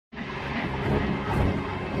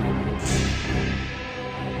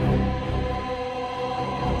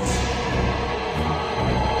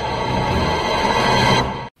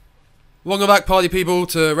Welcome back, party people,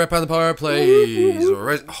 to Red Panda Pirate Plays.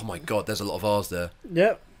 Oh my god, there's a lot of R's there.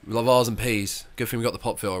 Yep. A lot of R's and P's. Good thing we got the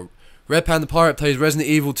pop filter. Red Panda Pirate Plays Resident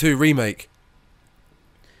Evil 2 Remake.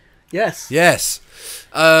 Yes. Yes.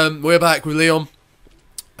 We're back with Leon.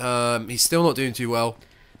 He's still not doing too well,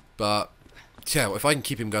 but yeah, if I can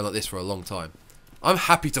keep him going like this for a long time, I'm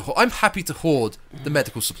happy to hoard the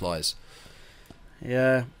medical supplies.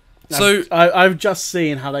 Yeah. So I've just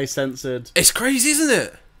seen how they censored. It's crazy, isn't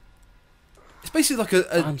it? It's basically like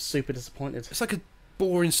I'm super disappointed. It's like a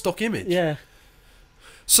boring stock image. Yeah.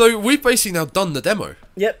 So we've basically now done the demo.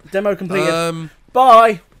 Yep. Demo completed.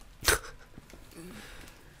 Bye.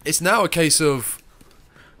 It's now a case of,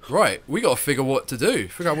 right, we got to figure out what to do.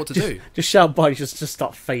 Just shout bye. Just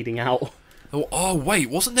start fading out. Oh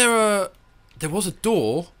wait, wasn't there there was a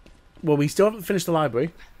door? Well, we still haven't finished the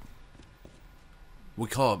library. We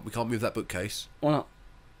can't move that bookcase. Why not?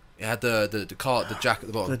 It had the jack at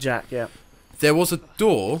the bottom. The jack, yeah. There was a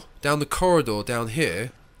door down the corridor down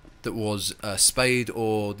here that was a spade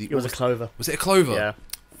or the. It was a clover. Was it a clover? Yeah.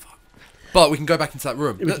 Fuck. But we can go back into that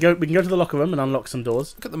room. We can go to the locker room and unlock some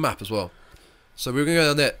doors. Look at the map as well. So we're gonna go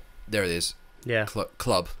down there. There it is. Yeah.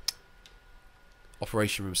 Club.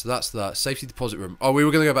 Operation room. So that's that. Safety deposit room. Oh, we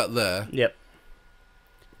were gonna go back there. Yep.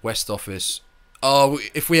 West office. Oh,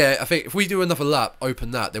 I think if we do another lap,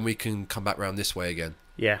 open that, then we can come back round this way again.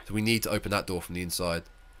 Yeah. So we need to open that door from the inside.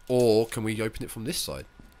 Or can we open it from this side?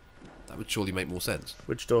 That would surely make more sense.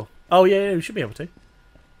 Which door? Oh, yeah, we should be able to.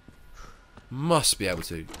 Must be able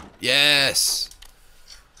to. Yes!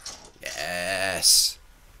 Yes!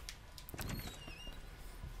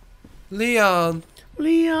 Leon!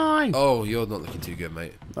 Leon! Oh, you're not looking too good,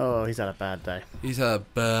 mate. Oh, he's had a bad day. He's had a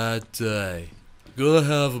bad day. Gonna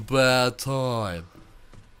have a bad time.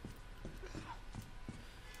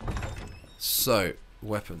 So,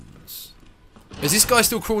 weapons. Is this guy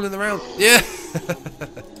still crawling around? Yeah!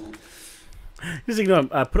 Just ignore him.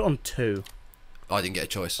 Put it on 2. I didn't get a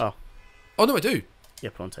choice. Oh. Oh, no, I do.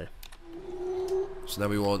 Yeah, put it on 2. So now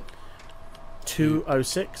we want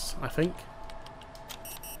 206, I think.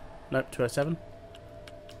 Nope, 207.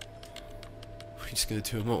 We're just going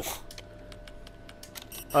to do them all.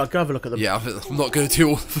 Go have a look at them. Yeah, I'm not going to do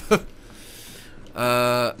all of them.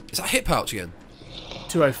 Is that a hip pouch again?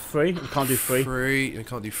 203. We can't do 3. 3. We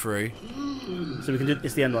can't do 3. So we can do.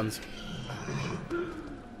 It's the end ones.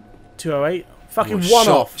 208. Fucking Oh, one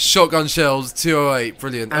off. Shotgun shells. 208.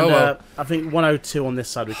 Brilliant. And, oh well. I think 102 on this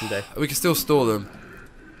side we can do. We can still store them.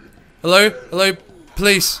 Hello, hello,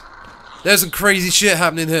 police. There's some crazy shit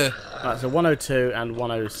happening here. Right, so 102 and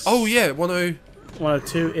 106. Oh yeah,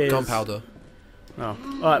 102 is gunpowder. Oh,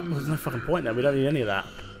 alright. There's no fucking point there. We don't need any of that.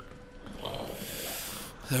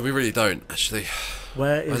 No, we really don't actually.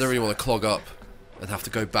 Where is? I don't really want to clog up and have to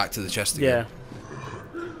go back to the chest again.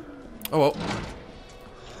 Yeah. Oh well.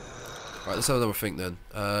 Right, let's have another think then.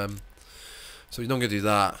 So we're not gonna do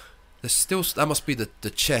that. There's still that must be the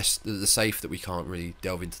chest, the safe that we can't really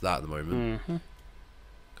delve into that at the moment. Mm-hmm.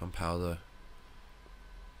 Gunpowder.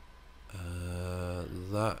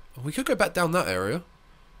 That we could go back down that area.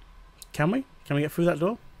 Can we? Can we get through that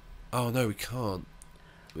door? Oh no, we can't.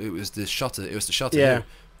 It was the shutter. It was the shutter. Yeah. Here.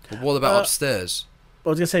 But what about upstairs? I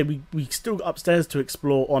was gonna say we still got upstairs to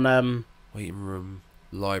explore on Waiting room,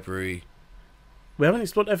 library. We haven't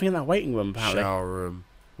explored everything in that waiting room apparently. Shower room,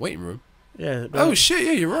 waiting room. Yeah. Oh shit!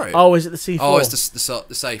 Yeah, you're right. Oh, is it the C4? Oh, it's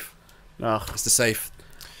the safe. Oh. It's the safe.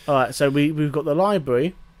 All right. So we've got the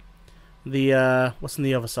library. The what's on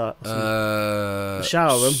the other side? The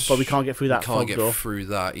shower room, but we can't get through that. Can't get door. through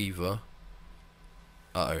that either.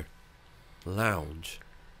 Uh oh. Lounge.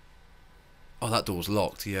 Oh, that door's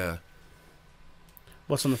locked. Yeah.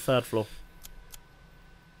 What's on the 3rd floor?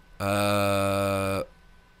 The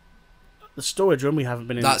storage room we haven't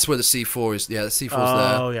been in. That's where the C4 is. Yeah, the C4's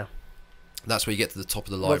there. Oh yeah. That's where you get to the top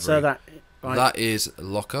of the library. What's that? Right. That is a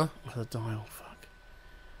locker. Oh, the dial. Fuck.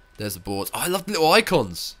 There's the boards. Oh, I love the little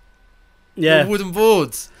icons. Yeah. Little wooden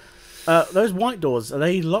boards. Those white doors, are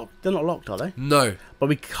they locked? They're not locked, are they? No. But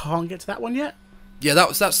we can't get to that one yet? Yeah,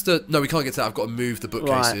 that's the... No, we can't get to that. I've got to move the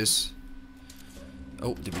bookcases. Right.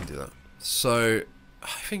 Oh, did we do that? So, I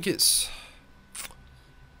think it's...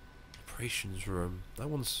 Operations room. That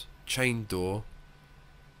one's chain door.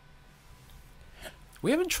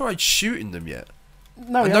 We haven't tried shooting them yet.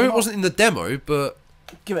 No, I know it wasn't in the demo, but...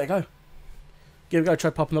 Give it a go. Give it a go,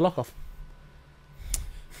 try popping the lock off.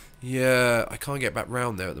 Yeah, I can't get back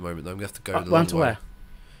round there at the moment though. I'm going to have to go the long to way. where?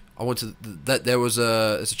 I wanted... There's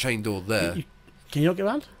a chain door there. Can you not get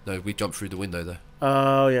around? No, we jumped through the window there.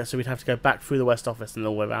 Oh, yeah, so we'd have to go back through the west office and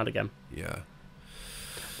all the way around again. Yeah.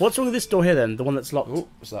 What's wrong with this door here then? The one that's locked? Oh,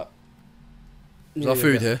 what's that? Is our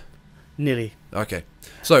food here? Nearly. Okay.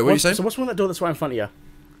 So, what are you saying? So what's one that door that's right in front of you?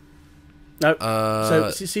 No.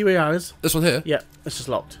 So see where you is? This one here? Yeah, it's just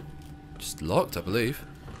locked. Just locked, I believe.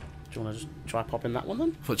 Do you want to just try popping that one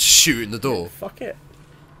then? What, shooting the door? Yeah, fuck it.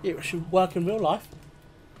 It should work in real life.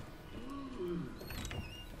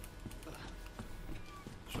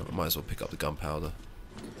 So I might as well pick up the gunpowder.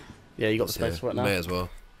 Yeah, you got the space for it now. May as well.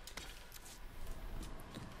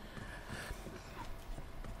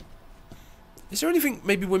 Is there anything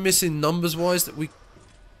maybe we're missing numbers-wise that we...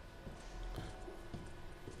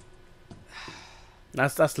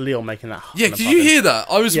 That's Leon making that. Yeah, did you hear that?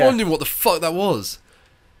 I was wondering what the fuck that was.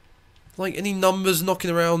 Like, any numbers knocking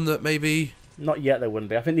around that maybe... Not yet, there wouldn't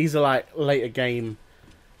be. I think these are like later game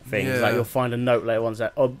things. Yeah. Like you'll find a note later on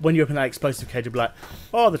that, or when you open that explosive cage, you'll be like,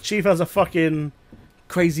 "Oh, the chief has a fucking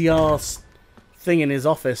crazy ass thing in his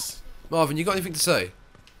office." Marvin, you got anything to say?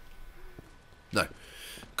 No.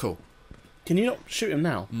 Cool. Can you not shoot him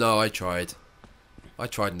now? No, I tried. I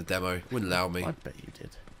tried in the demo. Wouldn't allow me. I bet you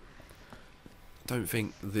did. Don't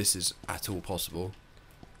think this is at all possible.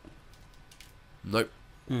 Nope.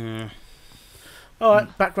 All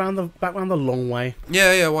right, back round the long way.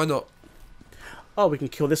 Yeah, yeah. Why not? Oh, we can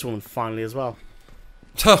kill this woman finally as well.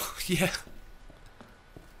 Oh, yeah.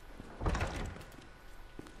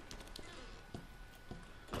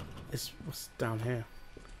 What's down here?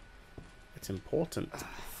 It's important.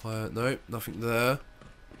 Fire. Nope. Nothing there.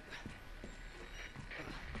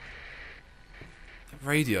 The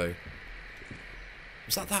radio.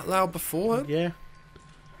 Was that loud before? Yeah.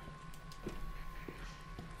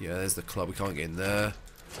 Yeah, there's the club. We can't get in there.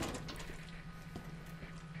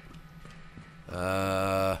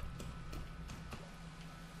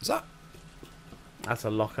 Is that? That's a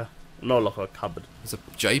locker. No locker, a cupboard. It's a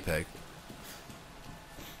JPEG.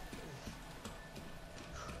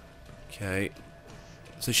 Okay.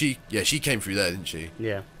 So she came through there, didn't she?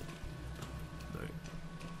 Yeah. No.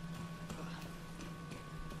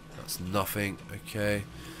 That's nothing. Okay.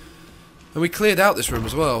 And we cleared out this room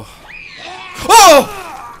as well. Oh!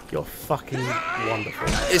 You're fucking wonderful.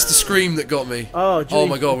 It's the scream that got me. Oh, oh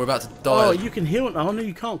my god, we're about to die. Oh, you can heal it. Oh, no,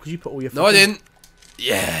 you can't because you put all your. No, I didn't.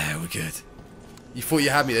 Yeah, we're good. You thought you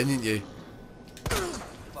had me then, didn't you?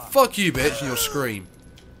 Fuck you, bitch, and your scream.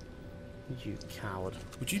 You coward.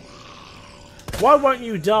 Would you? Why won't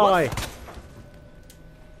you die?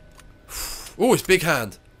 Oh, it's big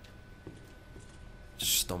hand.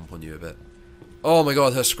 Just stomp on you a bit. Oh my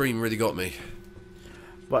god, her scream really got me.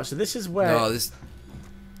 Right, so this is where. No, this.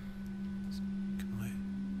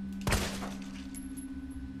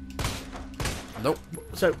 Nope.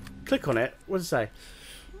 So click on it. What does it say?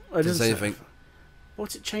 Oh, it Doesn't say anything.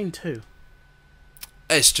 What's it chained to?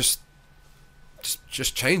 It's just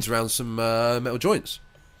chains around some metal joints.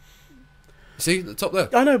 You see at the top there?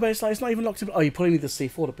 I know, but it's like it's not even locked in. Oh, you probably need the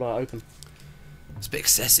C4 to blow it open. It's a bit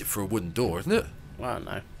excessive for a wooden door, isn't it? I don't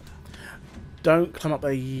know. Don't climb up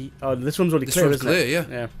the. Oh, this one's already This clear, one's isn't clear, it? yeah.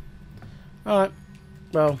 Yeah. All right.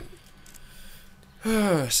 Well.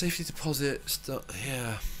 Safety deposit.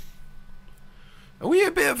 Yeah. Are we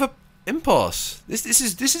a bit of a impasse? This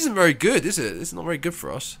isn't very good, is it? This is not very good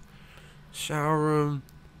for us. Shower room.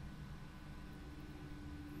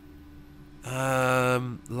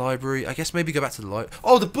 Library. I guess maybe go back to the library.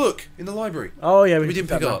 Oh, the book in the library. Oh yeah, we didn't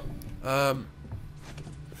pick up.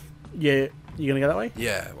 Yeah, you gonna go that way?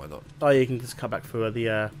 Yeah, why not? Oh, yeah, you can just cut back through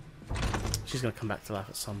her. She's gonna come back to life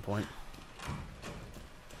at some point.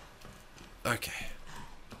 Okay.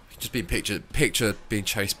 Just being picture being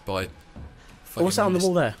chased by. Oh, what's that on the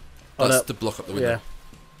wall there? Oh, that's to block up the window. Yeah.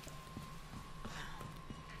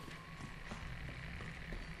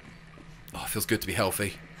 Oh, it feels good to be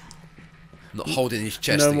healthy. Not holding his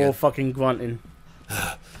chest No again. more fucking grunting.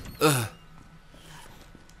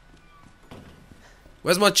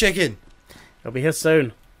 Where's my chicken? It'll be here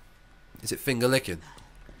soon. Is it finger licking?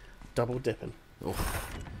 Double dipping. Oh.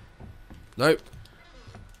 Nope.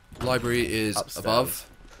 Library is Upstairs. above.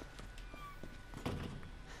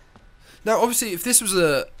 Now, obviously, if this was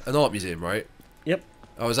an art museum, right? Yep.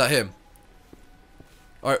 Oh, is that him?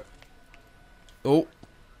 Alright. Oh.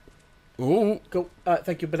 Oh. Cool.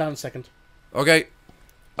 Thank you. But down a second. Okay.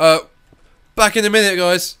 Back in a minute,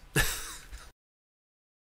 guys.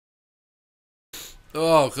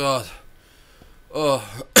 Oh, God.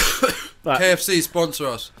 Oh. Right. KFC, sponsor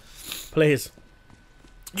us. Please.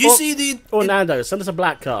 You see the... Or Nando, send us a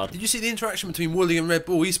black card. Did you see the interaction between Woolly and Red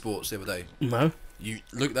Bull Esports the other day? No. You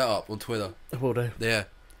look that up on Twitter. I will do. Yeah,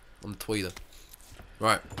 on Twitter.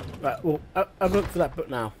 Right. Right, well, I've looked for that book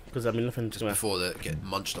now, because I mean, nothing Just before they get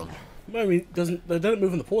munched on. I mean, they don't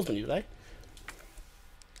move on the pause menu, do they?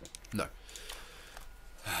 No.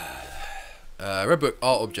 Red book,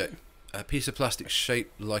 art object. A piece of plastic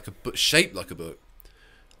shaped like a book.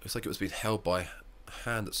 Looks like it was being held by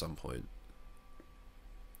hand at some point.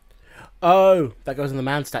 Oh, that goes in the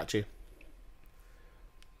man statue.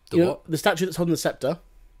 The what? The statue that's holding the scepter.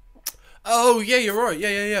 Oh, yeah, you're right.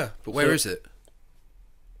 Yeah. But where is it?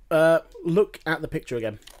 Look at the picture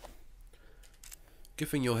again. Good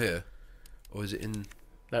thing you're here. Or is it in...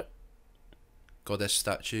 No. Goddess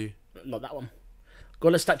statue? Not that one.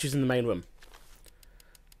 Goddess statue's in the main room.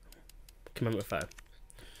 Commemorative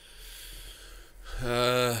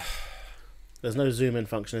photo. There's no zoom in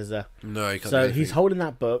function, is there? No, you can't. So he's holding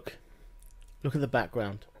that book. Look at the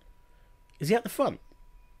background. Is he at the front?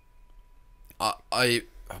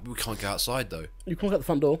 We can't go outside though. You can't get the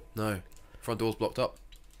front door. No, front door's blocked up.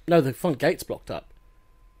 No, the front gate's blocked up.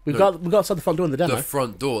 We've got outside the front door in the demo. The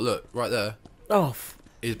front door, look right there. Oh,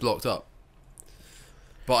 is blocked up.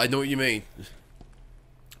 But I know what you mean.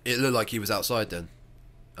 It looked like he was outside then.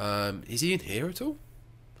 Is he in here at all?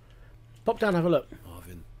 Pop down, have a look.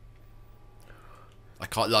 Marvin. I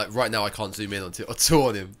can't, like, right now I can't zoom in at all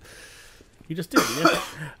on him. You just did, yeah.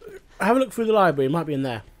 Have a look through the library. It might be in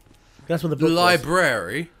there. That's where the book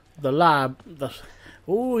library? Was. The lab.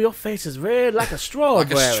 Oh, your face is red like a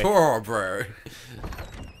strawberry. Like a strawberry.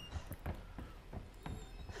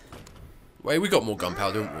 Wait, we got more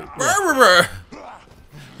gunpowder, didn't we? Yeah.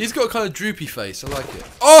 He's got a kind of droopy face. I like it.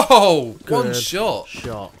 Oh! Good one shot.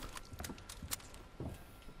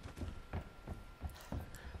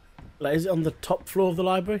 Like, is it on the top floor of the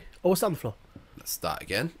library? Oh, what's that on the floor? That's that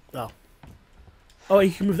again. Oh,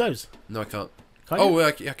 you can move those. No, I can't. Can't oh, you?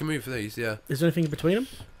 I can move these, yeah. Is there anything in between them?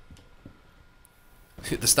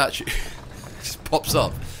 The statue just pops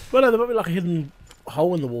up. Well, no, there might be like a hidden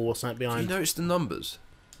hole in the wall or something behind. Do you notice the numbers?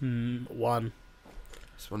 1.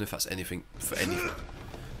 Just wonder if that's anything for anything.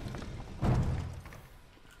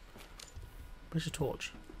 Where's your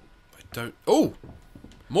torch? I don't. Oh!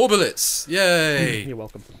 More bullets! Yay! You're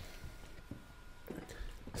welcome.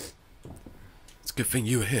 It's a good thing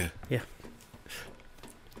you were here. Yeah.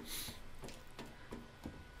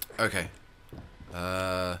 Okay.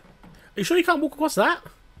 Are you sure you can't walk across that?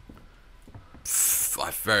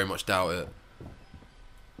 I very much doubt it.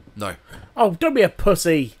 No. Oh, don't be a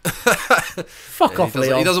pussy. Fuck off,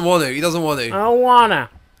 Leon. He doesn't want to. He doesn't want to. I don't wanna.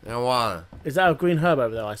 I don't wanna. Is that a green herb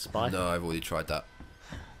over there I spy? No, I've already tried that.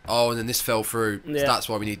 Oh, and then this fell through. Yeah. So that's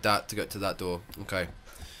why we need that to get to that door. Okay.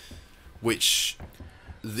 Which,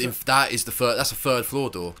 if that is the third, that's a third floor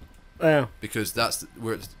door. Yeah. Because that's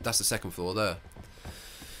the second floor there.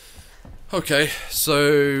 Okay,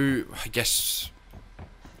 so I guess.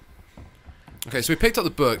 Okay, so we picked up the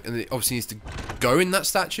book, and it obviously needs to go in that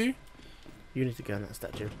statue. You need to go in that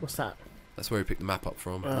statue. What's that? That's where we picked the map up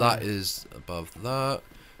from. That is above that.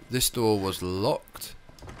 This door was locked.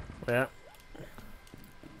 Yeah.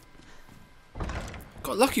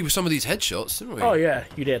 Got lucky with some of these headshots, didn't we? Oh yeah,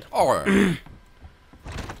 you did. Oh.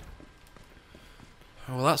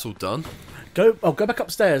 Well, that's all done. Go back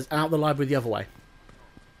upstairs and out the library the other way.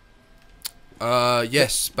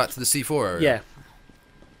 Yes, back to the C4 area. Yeah.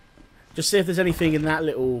 Just see if there's anything in that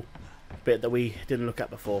little bit that we didn't look at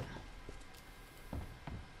before.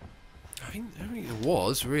 I think there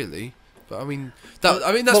was really, but I mean that's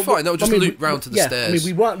fine. That would just loop round to the stairs. I mean,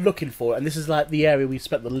 we weren't looking for it, and this is like the area we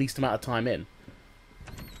spent the least amount of time in.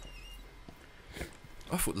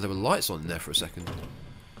 I thought there were lights on in there for a second.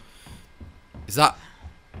 Is that?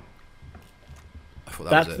 I thought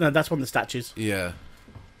that was it. No, that's one of the statues. Yeah.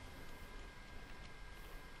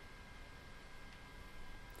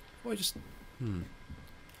 Why just?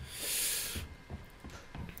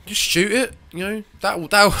 Just shoot it. You know that'll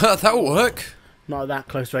work. Not at that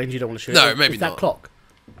close range. You don't want to shoot. No, it. maybe It's not. That clock.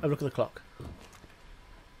 Have a look at the clock.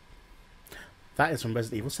 That is from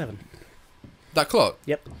Resident Evil 7. That clock.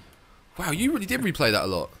 Yep. Wow, you really did replay that a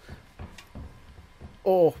lot.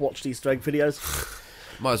 Or watch these Easter egg videos.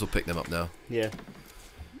 Might as well pick them up now. Yeah.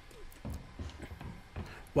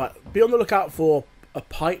 Right, be on the lookout for a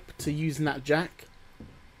pipe to use in that jack.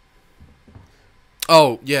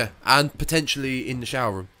 Oh, yeah, and potentially in the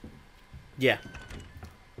shower room. Yeah.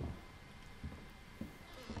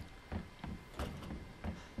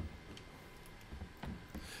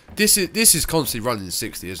 This is constantly running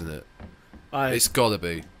 60, isn't it? It's gotta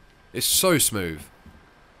be. It's so smooth.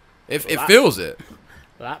 It feels it.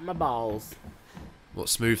 Like my balls. What,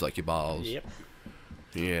 smooth like your balls? Yep.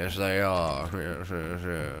 Yes, they are. Yes.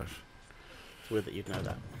 It's weird that you'd know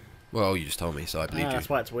that. Well, you just told me, so I believe you. That's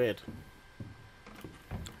why it's weird.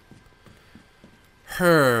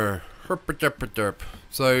 Herp-a-derp-a-derp.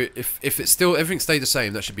 So if it's still everything stayed the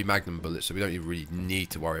same, that should be Magnum bullets. So we don't even really need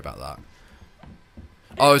to worry about that.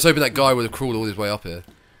 Oh, I was hoping that guy would have crawled all his way up here.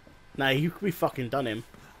 Nah, we fucking done him.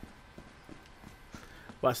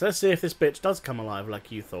 Right, so let's see if this bitch does come alive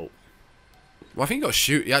like you thought. Well, I think you got to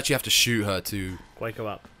shoot. You actually have to shoot her to wake her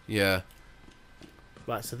up. Yeah.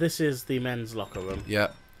 Right, so this is the men's locker room. Yeah.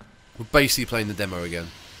 We're basically playing the demo again.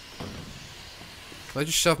 Can I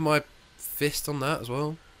just shove my fist on that as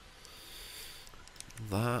well?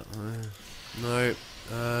 That. No.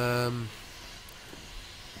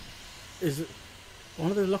 Is it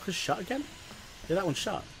one of the lockers shut again? Yeah, that one's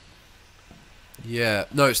shut. Yeah.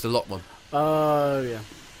 No, it's the lock one. Oh, yeah.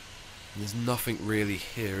 There's nothing really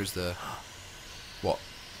here, is there? What?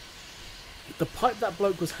 The pipe that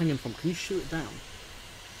bloke was hanging from, can you shoot it down?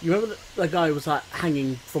 You remember the guy was like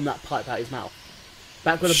hanging from that pipe out his mouth?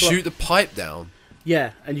 Back with Shoot the pipe down?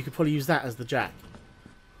 Yeah, and you could probably use that as the jack.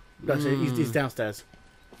 No, so he's downstairs.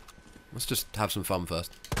 Let's just have some fun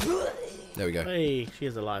first. There we go. Hey, she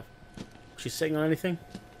is alive. She's sitting on anything?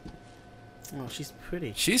 Oh, she's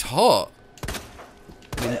pretty. She's hot.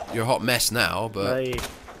 I mean, you're a hot mess now, but... Hey.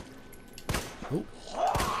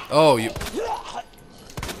 Oh, you...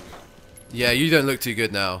 Yeah, you don't look too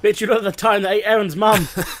good now. Bitch, you look at the time that ate Aaron's mum.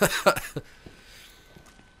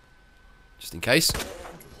 Just in case.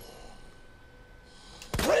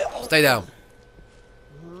 Stay down.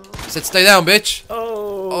 I said stay down, bitch.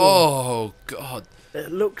 Oh. Oh, God.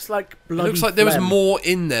 It looks like bloody It looks like there was phlegm. more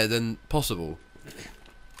in there than possible.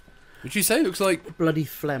 Would you say it looks like... Bloody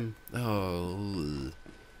phlegm. Oh...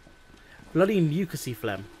 Bloody mucusy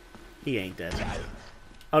phlegm. He ain't dead.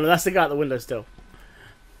 Oh no, that's the guy at the window still.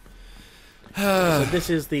 So this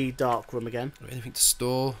is the dark room again. Anything to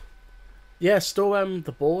store? Yeah, store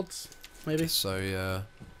the boards, maybe. So yeah,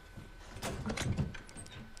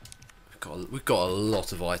 we've got a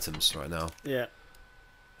lot of items right now. Yeah.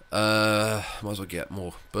 Might as well get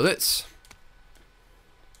more bullets.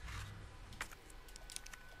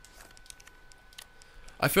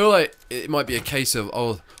 I feel like it might be a case of,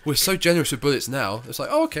 oh, we're so generous with bullets now. It's like,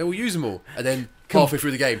 oh, okay, we'll use them all, and then halfway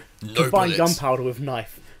through the game, no Combine bullets. gunpowder with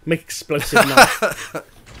knife. Make explosive knife.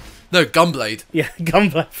 No, gunblade. Yeah,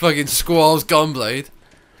 gunpowder. Fucking Squall's gunblade.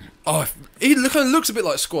 Oh, he kind of looks a bit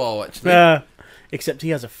like Squall, actually. Yeah. Except he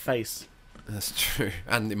has a face. That's true,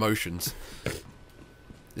 and emotions.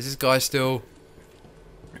 Is this guy still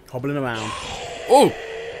Hobbling around. Oh!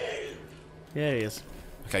 Yeah, he is.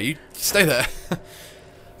 Okay, you stay there.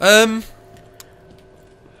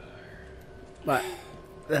 Right.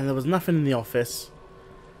 Then there was nothing in the office.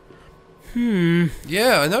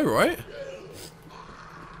 Yeah, I know, right?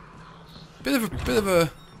 Bit of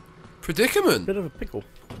a predicament. Bit of a pickle.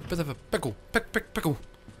 Bit of a pickle. Pickle.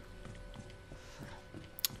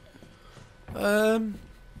 I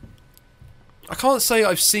can't say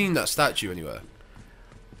I've seen that statue anywhere.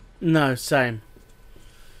 No, same.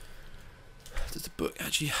 Does the book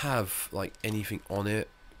actually have like anything on it?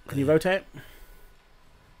 Can you rotate?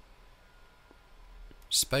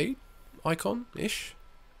 Spade icon ish.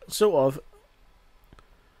 Sort of.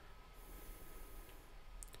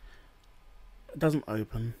 It doesn't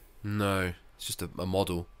open. No, it's just a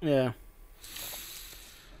model. Yeah.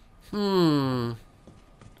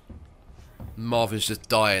 Marvin's just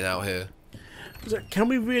dying out here. So can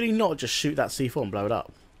we really not just shoot that C4 and blow it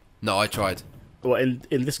up? No, I tried. Or in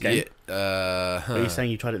this game? Yeah, Are you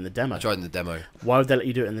saying you tried it in the demo? I tried in the demo. Why would they let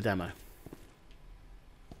you do it in the demo?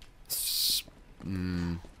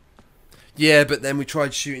 Yeah, but then we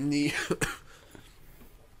tried shooting the...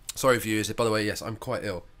 Sorry, viewers. By the way, yes, I'm quite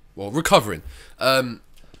ill. Well, recovering. Can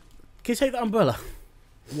you take the umbrella?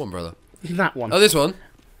 What umbrella? That one. Oh, this one?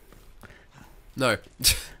 No.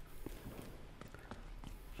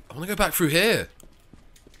 I want to go back through here.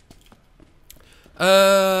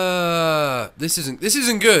 This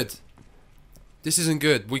isn't good. This isn't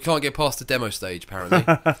good. We can't get past the demo stage, apparently.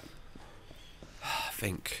 I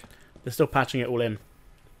think. They're still patching it all in.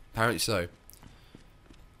 Apparently so.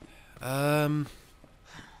 I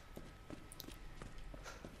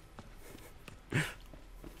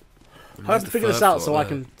have to figure this out so I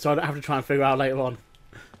don't have to try and figure out later on.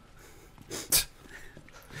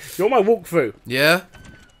 You want my walkthrough? Yeah?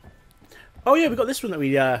 Oh yeah, we got this one that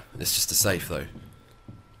we It's just a safe though.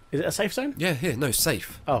 Is it a safe zone? Yeah, here, no,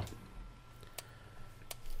 safe. Oh.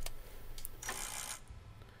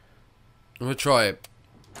 I'm gonna try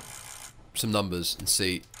some numbers and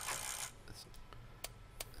see.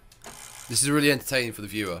 This is really entertaining for the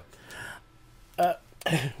viewer.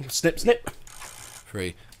 Snip snip.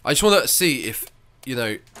 3. I just want to see if, you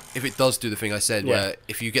know, if it does do the thing I said, Yeah. where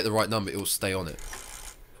if you get the right number, it will stay on it.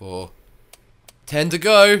 4. 10 to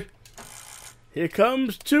go. Here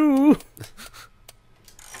comes 2.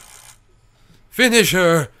 Finish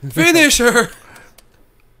her! Finish her!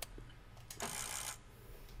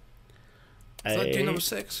 Is that do number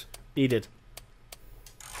 6? He did.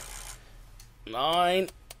 9.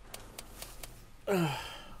 No.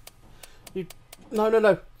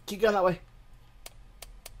 Keep going that way.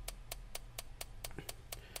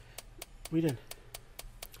 What are you doing?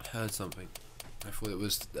 I heard something. I thought it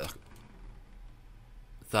was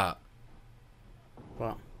that.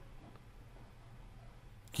 What?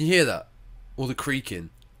 Can you hear that? All the creaking.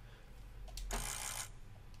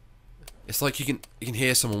 It's like you can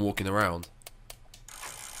hear someone walking around.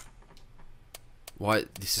 Why?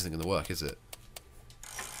 This isn't going to work, is it?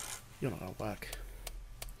 You're not going to work.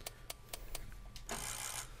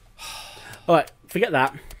 Alright, forget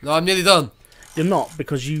that. No, I'm nearly done. You're not,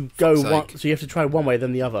 because you go one, so you have to try one way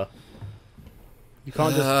then the other. You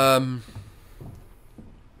can't just.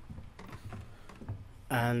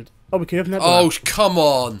 And we can open that door. Oh, come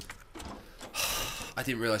on! I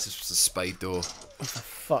didn't realise this was a spade door. Oh, for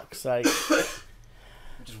fuck's sake!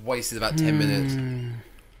 Just wasted about 10 minutes.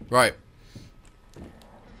 Right.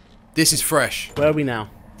 This is fresh. Where are we now?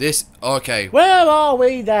 Okay. Where are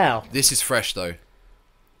we now? This is fresh though.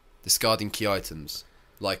 Discarding key items,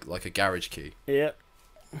 like a garage key. Yep.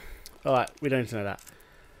 All right, we don't need to know that.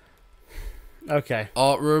 Okay.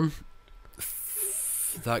 Art room.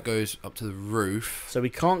 That goes up to the roof. So we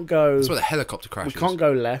can't go. That's where the helicopter crashes. We can't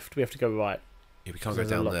go left. We have to go right. Yeah, we can't go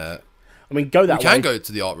down there. I mean, go that way. We can go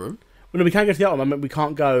to the art room. Well, no, we can't go to the art room. I mean, we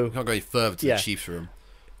can't go. We can't go any further to the chief's room.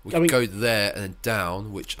 We can go there and then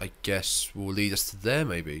down, which I guess will lead us to there,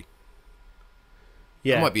 maybe.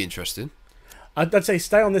 Yeah. That might be interesting. I'd say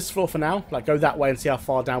stay on this floor for now. Like, go that way and see how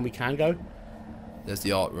far down we can go. There's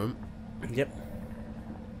the art room. Yep.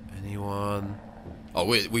 Anyone? Oh,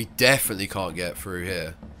 we definitely can't get through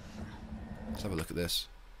here. Let's have a look at this.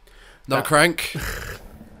 No crank.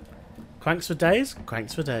 Cranks for days?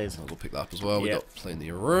 Cranks for days. We'll pick that up as well. We've got plenty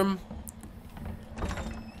of room.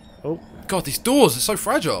 Oh. God, these doors are so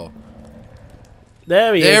fragile.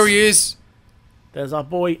 There he is. There he is. There's our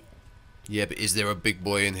boy. Yeah, but is there a big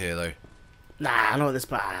boy in here, though? Nah, not this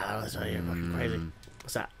bad. That's fucking crazy.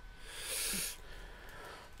 What's that?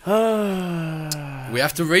 We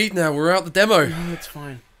have to read now. We're out the demo. No, it's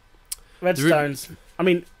fine. Redstones. I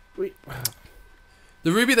mean,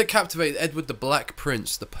 the ruby that captivated Edward the Black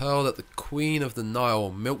Prince, the pearl that the Queen of the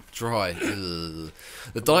Nile milked dry, the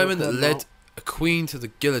diamond that led a queen to the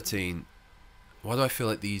guillotine. Why do I feel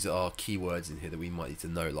like these are keywords in here that we might need to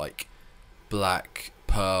know, like black,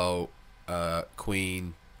 pearl,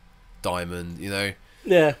 queen, diamond, you know?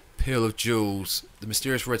 Yeah. Pearl of jewels. The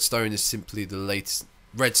mysterious red stone is simply the latest...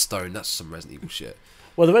 Red stone, that's some Resident Evil shit.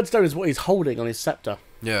 Well, the red stone is what he's holding on his scepter.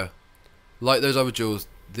 Yeah. Like those other jewels,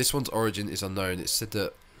 this one's origin is unknown. It's said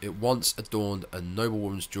that it once adorned a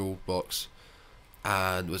noblewoman's jewel box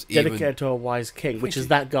and was dedicated to a wise king, which is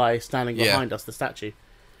that guy standing behind us, the statue.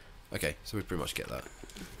 Okay, so we pretty much get that.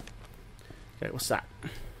 Okay, what's that?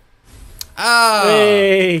 Ah!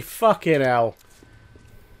 Hey, fucking hell.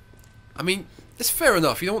 I mean, it's fair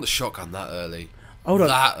enough. You don't want the shotgun that early. Hold on.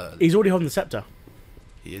 That early. He's already holding the scepter.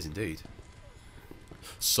 He is indeed.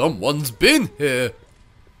 Someone's been here.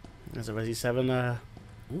 There's a Resi 7.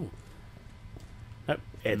 Ooh. Nope,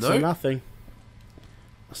 it's a nothing.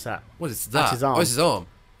 What's that? What is that? That's his arm. Oh, it's his arm.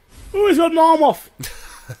 Oh, he's got an arm off.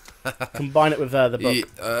 Combine it with the book.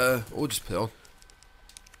 Or just put it on.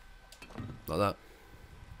 Like that.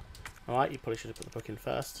 Alright, you probably should have put the book in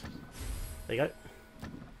first. There you go.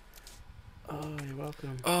 Oh, you're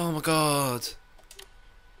welcome. Oh my god.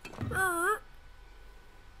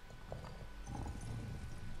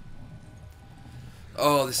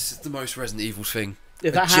 Oh, this is the most Resident Evil thing.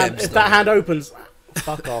 If that hand opens,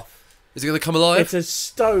 fuck off. Is it going to come alive? It's a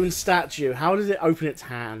stone statue. How does it open its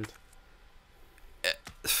hand?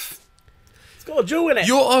 It's got a jewel in it.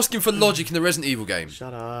 You're asking for logic in the Resident Evil game.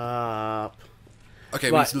 Shut up. Okay,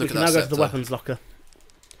 right, we need to look at that now scepter. go to the weapons locker.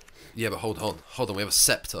 Yeah, but hold on. Hold on, we have a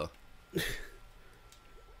scepter.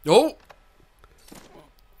 Oh!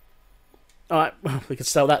 Alright, we can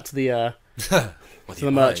sell that to the to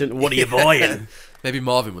the merchant. What are you buying? Maybe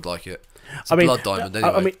Marvin would like it. It's a blood diamond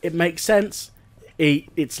anyway. I mean, it makes sense.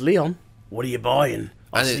 It's Leon. What are you buying?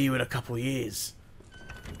 I'll see you in a couple of years.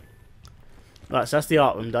 Right, so that's the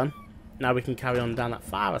art room done. Now we can carry on down that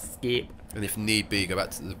fire escape. And if need be, go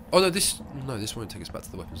back to the... Oh, no, this won't take us back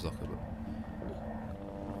to the weapons locker.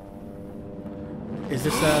 But... Is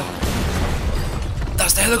this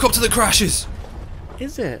That's the helicopter that crashes!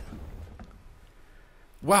 Is it?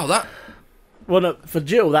 Wow, that... Well, no, for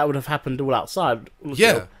Jill, that would have happened all outside.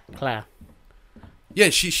 Yeah. Claire. Yeah,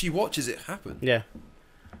 she watches it happen. Yeah.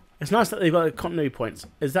 It's nice that they've got continuity points.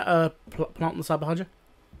 Is that a plant on the side behind you?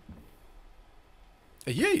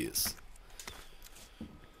 Yes.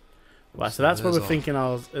 Right, so that's where we're there's thinking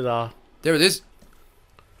is our... There it is.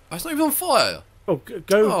 Oh, it's not even on fire. Oh,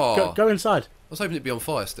 go inside. I was hoping it'd be on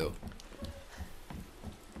fire still.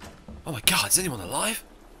 Oh my god, is anyone alive?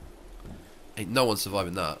 Ain't no one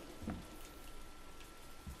surviving that.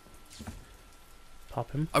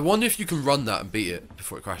 Pop him. I wonder if you can run that and beat it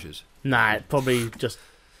before it crashes. Nah, it probably just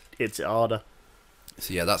hits it harder.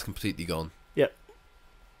 So yeah, that's completely gone. Yep.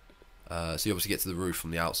 So you obviously get to the roof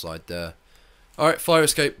from the outside there. Alright, fire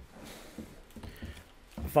escape.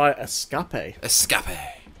 Via escape. Escape.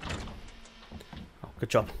 Oh, good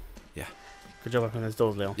job. Yeah. Good job opening those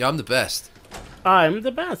doors, Leon. Yeah, I'm the best. I'm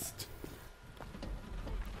the best.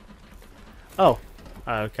 Oh.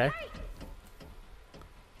 Okay.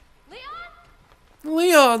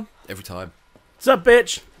 Leon! Every time. What's up,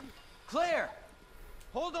 bitch? Claire!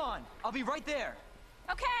 Hold on! I'll be right there!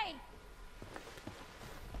 Okay.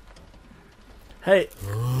 Hey.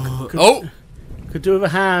 Oh! Could do with a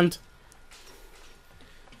hand.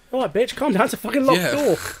 Alright, bitch, calm down. It's a fucking locked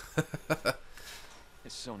door.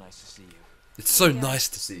 It's so nice to see you. It's so nice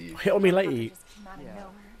to see you. Hit on me later. Just came out of Yeah.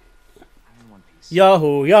 nowhere. I'm in one piece.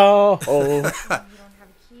 Yahoo, yahoo. You don't have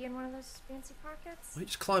a key in one of those fancy pockets? Why don't you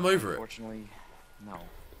just climb over it? Unfortunately, no.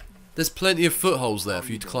 There's plenty of footholes there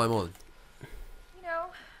for you to climb on. You know,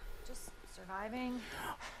 just surviving.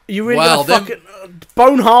 You really Wow, gotta fucking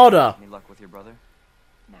bone harder. Any luck with your brother?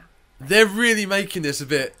 No. They're really making this a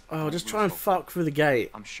bit... Oh, just try and fuck through the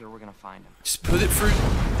gate. I'm sure we're gonna find him. Just put it through...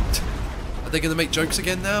 Are they going to make jokes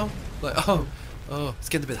again now? Like, oh, it's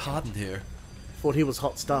getting a bit hard in here. Thought he was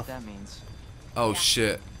hot What stuff. that means. Oh Yeah.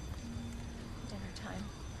 shit. Dinner time.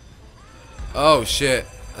 Oh shit.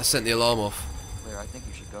 I sent the alarm off. Claire, I think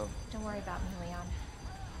you should go. Don't worry about me, Leon.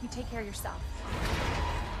 You take care of yourself.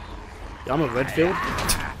 Yeah, I'm a Redfield.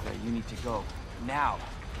 Claire, you need to go. Now!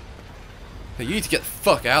 Hey, you need to get the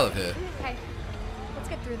fuck out of here. Okay. Let's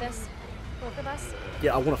get through this. Both of us.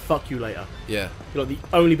 Yeah, I want to fuck you later. Yeah. You're like the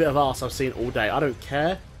only bit of arse I've seen all day. I don't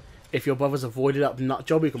care if your brother's avoided that nut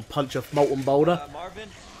job. You can punch a molten boulder. Marvin,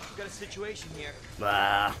 we've got a situation here.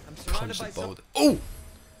 Ah, I'm surrounded Punch by the some... boulder. Oh!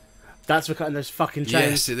 that's for cutting those fucking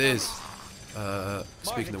chains. Yes, it is.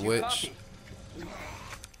 Speaking of do you which, copy?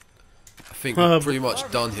 I think we're pretty much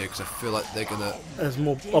done here because I feel like they're gonna. There's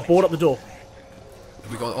more. Oh, board up the door.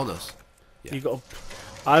 Have we got it on us? Yeah. You got.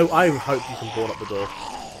 I hope you can board up the door.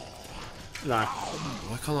 No.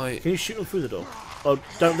 Why can't I? Can you shoot them through the door? Oh,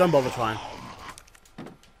 don't bother trying.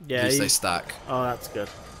 Yeah. Please You, they stack. oh, that's good.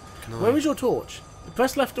 Can I? Where was your torch?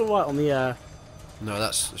 Press left or right on the. No,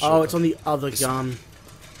 that's. the Oh, shotgun. it's on the other It's- gun.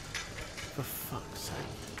 For fuck's sake.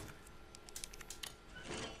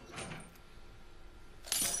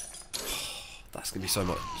 That's gonna be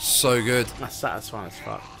so good. That's satisfying as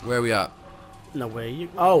fuck. Where are we at? No way. You.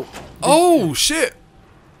 Oh. Oh shit!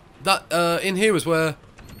 That in here was where.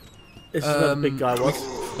 This is where the big guy was.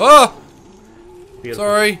 Ah! Beautiful.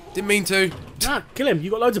 Sorry, didn't mean to. Nah, kill him.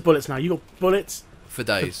 You got loads of bullets now. You got bullets For for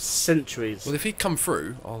days. centuries. Well, if he'd come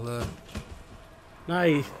through, I'll. No,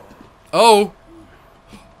 he- Oh!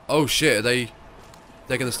 Oh shit! Are they?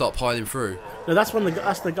 They're gonna start piling through. no, that's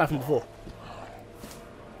the guy from before.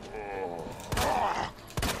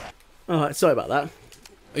 Alright, sorry about that.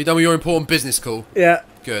 Are you done with your important business call? Yeah,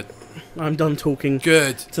 Good. I'm done talking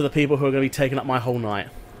Good. to the people who are going to be taking up my whole night.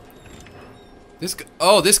 This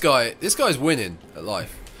guy's winning at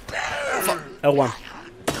life. L1.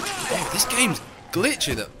 Oh, this game's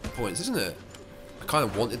glitching at points, isn't it? I kind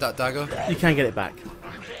of wanted that dagger. You can get it back.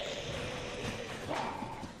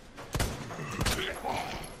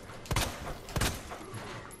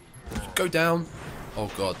 Go down.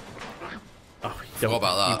 Oh god. Oh, you Forgot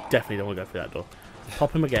about that. You definitely don't want to go through that door.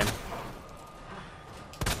 Pop him again.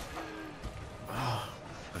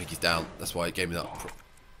 I think he's down. That's why he gave me that.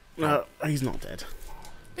 No, he's not dead.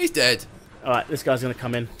 He's dead. Alright, this guy's going to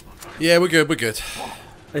come in. Yeah, we're good. We're good.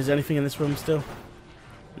 Is there anything in this room still?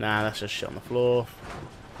 Nah, that's just shit on the floor.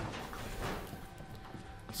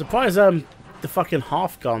 Surprised the fucking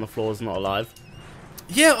half guy on the floor is not alive.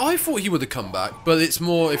 Yeah, I thought he would have come back, but it's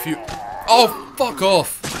more if you. Oh, fuck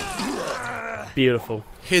off! Beautiful.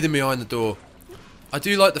 Hidden behind the door. I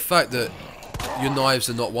do like the fact that your knives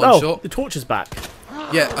are not one Oh, shot. the torch is back.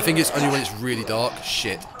 Yeah, I think it's only when it's really dark.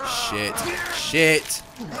 Shit. Shit. Shit.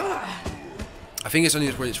 I think it's only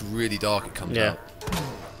when it's really dark it comes Yeah. out.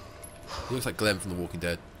 He looks like Glenn from The Walking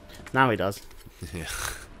Dead. Now he does. Yeah.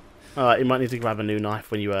 Alright, you might need to grab a new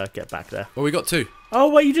knife when you get back there. Well, we got two. Oh,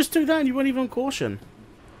 wait, you just took that and you weren't even on caution.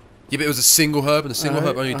 Yeah, but it was a single herb, and a single Oh,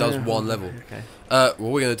 herb only does yeah. one level. Okay. What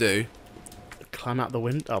we're going to do, Climb out the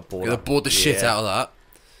window. Oh, board we're going up. to board the shit Yeah. out of that.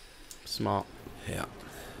 Smart. Yeah.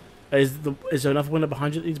 Is there another window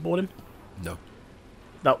behind you that he's boarding? No.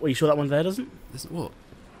 That, are you sure that one there doesn't? This, what?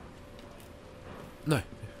 No.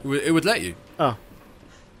 It would let you. Oh.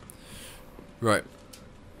 Right.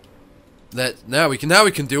 Now we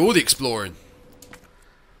can do all the exploring.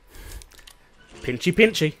 Pinchy,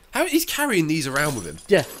 pinchy. How he's carrying these around with him?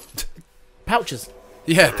 Yeah. Pouches.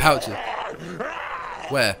 Yeah, pouches.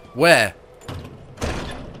 Where? Where?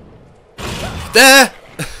 There!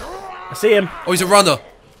 I see him. Oh, he's a runner.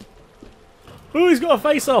 Oh, he's got a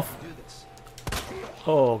face off.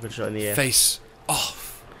 Oh, good shot in the air. Face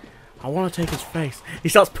off. I want to take his face. He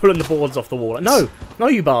starts pulling the boards off the wall. No, no,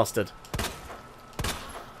 you bastard.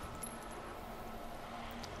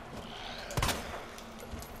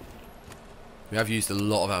 We have used a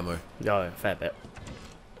lot of ammo. Yeah, fair bit.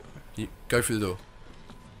 You go through the door.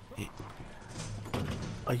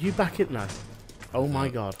 Are you back in? No. Oh my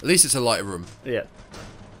god. At least it's a lighter room. Yeah.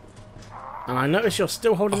 And I notice you're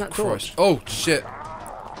still holding that Christ. torch. Oh shit.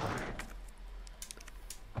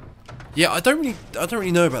 Yeah, I don't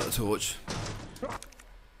really know about the torch.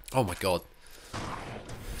 Oh my god.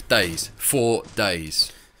 Days. 4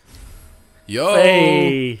 days. Yo.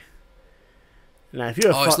 Hey. Now, if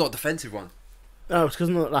you're Oh, it's not a defensive one. Oh, it's because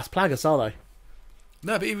they're not Last Plagueis, are they?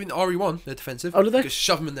 No, but even RE1, they're defensive. Oh, do they? Just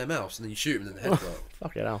shove them in their mouths and then you shoot them in the head.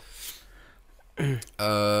 Fuck it hell.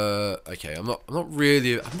 Okay, I'm not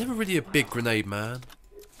really. I'm never really a big grenade man.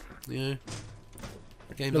 Yeah.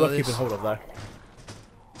 Games They're like worth keeping this. hold of though.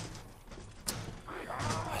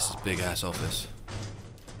 This is a big ass office.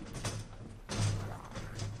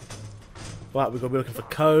 Right, we've got to be looking for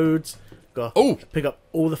codes. Got Oh! to pick up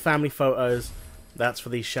all the family photos. That's for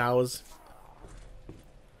these showers.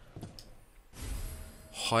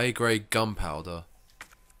 High grade gunpowder.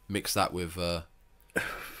 Mix that with.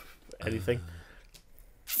 Anything.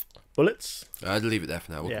 Bullets. I'd leave it there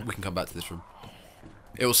for now. Yeah. We can come back to this room.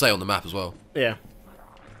 It will say on the map as well. Yeah.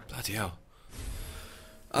 Bloody hell.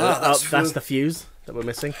 That's the fuse that we're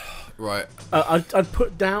missing. Right. I'd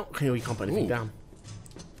put down. Okay, we can't put anything Ooh. down.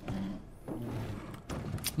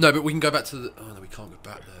 No, but we can go back to the. Oh no, we can't go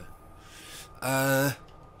back there.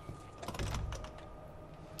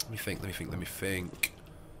 Let me think.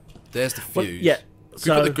 There's the fuse. Well, yeah. If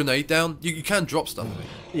we put the grenade down, you can drop stuff.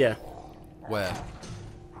 Yeah. Where?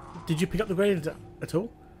 Did you pick up the grenade at all?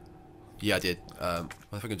 Yeah, I did. I think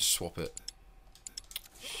I can just swap it.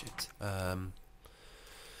 Shit. You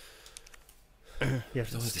have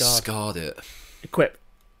to Don't discard. discard it. Equip.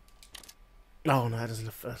 Oh no, that doesn't.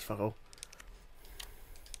 That's fuck all.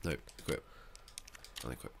 No, equip.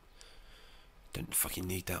 Unequip. Don't fucking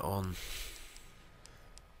need that on.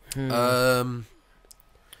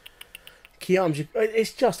 Key arms.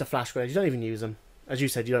 It's just a flash grenade. You don't even use them. As you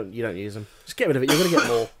said, you don't use them. Just get rid of it. You're gonna get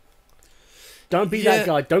more. Don't be that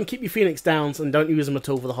guy. Don't keep your Phoenix downs and don't use them at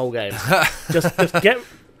all for the whole game. just get.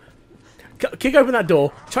 Kick open that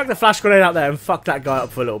door. Chuck the flash grenade out there and fuck that guy up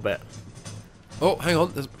for a little bit. Oh, hang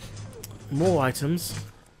on. There's... More items.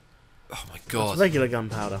 Oh my god. That's regular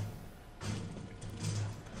gunpowder.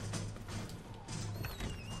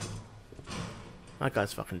 That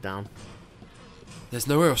guy's fucking down. There's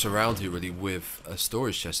nowhere else around here really with a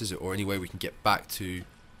storage chest, is it? Or any way we can get back to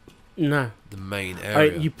No. the main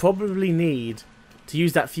area. You probably need to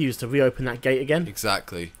use that fuse to reopen that gate again.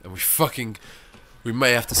 Exactly. And we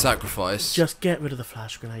may have to sacrifice. Just get rid of the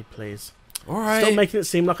flash grenade, please. Alright. Stop making it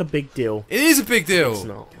seem like a big deal. It is a big deal. It's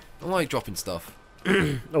not. I like dropping stuff.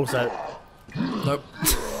 Also, Nope.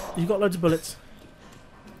 you've got loads of bullets.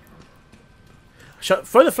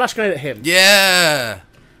 Throw the flash grenade at him. Yeah!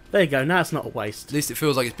 There you go. Now it's not a waste. At least it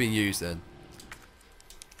feels like it's being used then.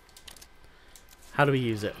 How do we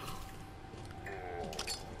use it?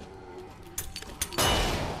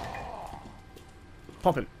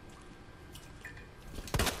 Pop him.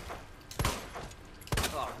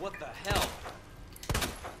 Oh, what the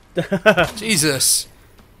hell? Jesus!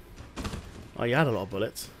 Oh, you had a lot of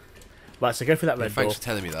bullets. Right, so go for that red door. Thanks for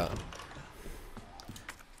telling me that.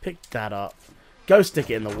 Pick that up. Go stick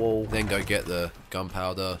it in the wall. Then go get the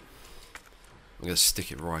gunpowder. I'm going to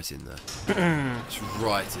stick it right in there. It's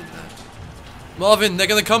right in there. Marvin, they're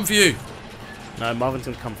going to come for you! No, Marvin's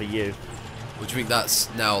going to come for you. What do you think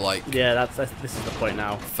that's now like Yeah, this is the point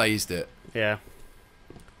now. phased it? Yeah.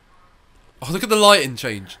 Oh, look at the lighting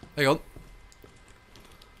change. Hang on.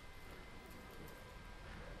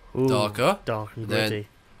 Ooh, Darker. Dark and Then- gritty.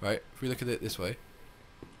 Right, if we look at it this way.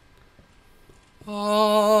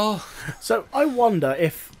 Oh. So, I wonder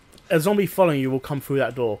if a zombie following you will come through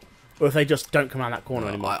that door. Or if they just don't come out that corner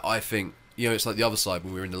anymore. I think, you know, it's like the other side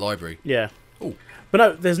when we were in the library. Yeah. Oh. But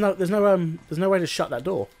no, there's no way to shut that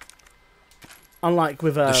door. Unlike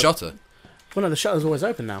with The shutter. Well, no, the shutter's always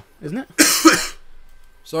open now, isn't it?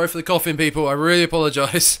 Sorry for the coughing, people. I really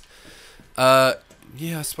apologise. Yeah,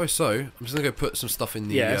 I suppose so. I'm just gonna go put some stuff in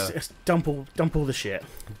the. Yeah, it's dump all the shit.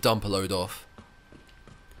 Dump a load off.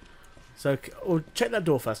 So, check that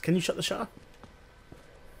door first. Can you shut the shutter?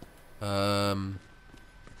 No.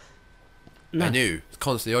 No. I knew it's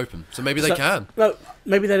constantly open, so maybe they can. No,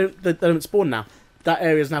 maybe they don't spawn now. That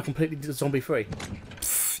area is now completely zombie free.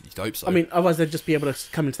 You'd hope so. I mean, otherwise they'd just be able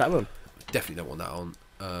to come into that room. Definitely don't want that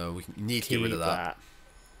on. We need to get rid of Keep that.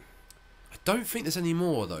 I don't think there's any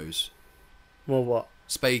more of those. Well, what?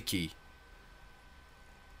 Spade key.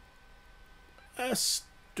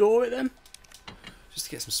 Store it then. Just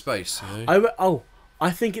to get some space. You know? I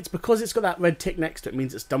think it's because it's got that red tick next to it.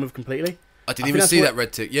 Means it's done with completely. I didn't even see that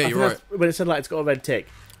red tick. Yeah, you're right. When it said like it's got a red tick,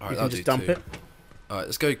 Alright, you can just dump it. Alright,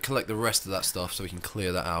 let's go collect the rest of that stuff so we can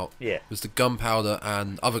clear that out. Yeah. There's the gunpowder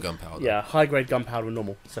and other gunpowder. Yeah, high grade gunpowder and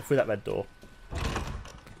normal. So through that red door.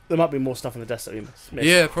 There might be more stuff on the desk that we missed.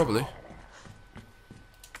 Yeah, probably.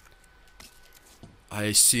 I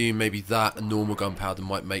assume maybe that and normal gunpowder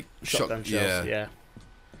might make Shotgun shells. Yeah.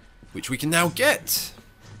 Which we can now get.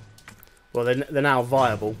 Well, they're now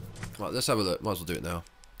viable. Right, let's have a look. Might as well do it now.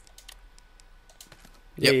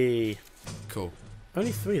 Yep. Yep. Yay. Cool.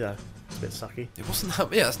 Only 3 though. It's a bit sucky. It wasn't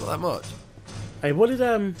that. Yeah, that's not that much. Hey, what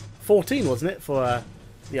did 14 wasn't it for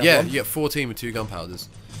the other Yeah, one? you get 14 with 2 gunpowders.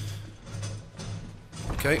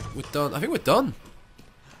 Okay, we're done. I think we're done.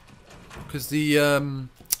 Because the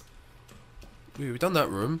we've done that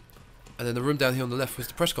room, and then the room down here on the left was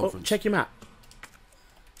the press conference. Check your map.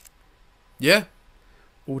 Yeah.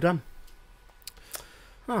 All done.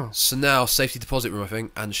 Oh. So now safety deposit room, I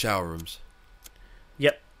think, and shower rooms.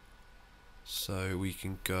 Yep. So we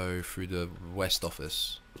can go through the west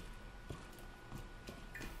office.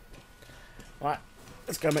 Right.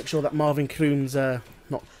 Let's go make sure that Marvin Clume's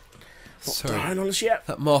not dying on us yet.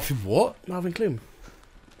 That Marvin what? Marvin Clume.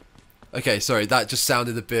 Okay, sorry, that just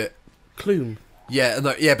sounded a bit. Clume. Yeah,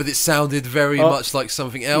 no, yeah, but it sounded very much like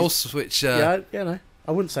something else, which. Yeah, no,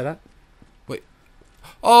 I wouldn't say that. Wait.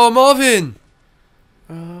 Oh, Marvin!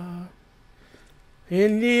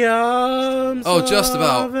 In the arms just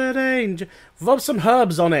about. of an angel. Rub some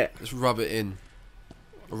herbs on it. Let's rub it in.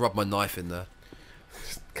 I'll rub my knife in there.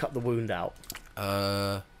 Cut the wound out.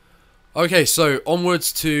 Okay, so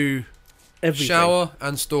onwards to Everything. shower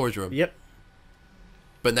and storage room. Yep.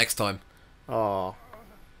 But next time. Oh.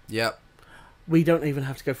 Yep. We don't even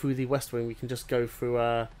have to go through the west wing. We can just go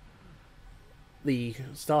through the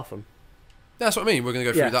staff room. That's what I mean. We're going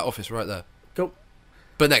to go through that office right there. Cool.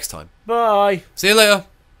 But next time. Bye. See you later.